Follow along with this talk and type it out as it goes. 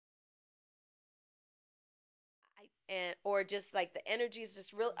and or just like the energy is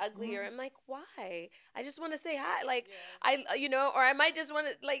just real ugly, or I'm like, why? I just want to say hi, like or I might just want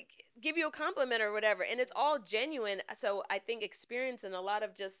to like give you a compliment or whatever, and it's all genuine. So I think experiencing a lot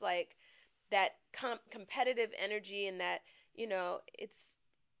of just like that competitive energy, and that it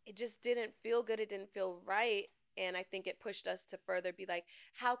just didn't feel good. It didn't feel right. And I think it pushed us to further be like,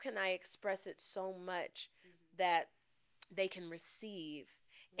 how can I express it so much that they can receive?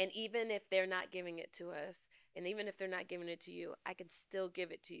 And even if they're not giving it to us, and even if they're not giving it to you, I can still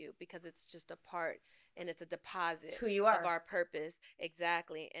give it to you, because it's just a part, and it's a deposit It's who you of are. our purpose.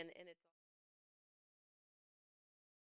 Exactly. And it's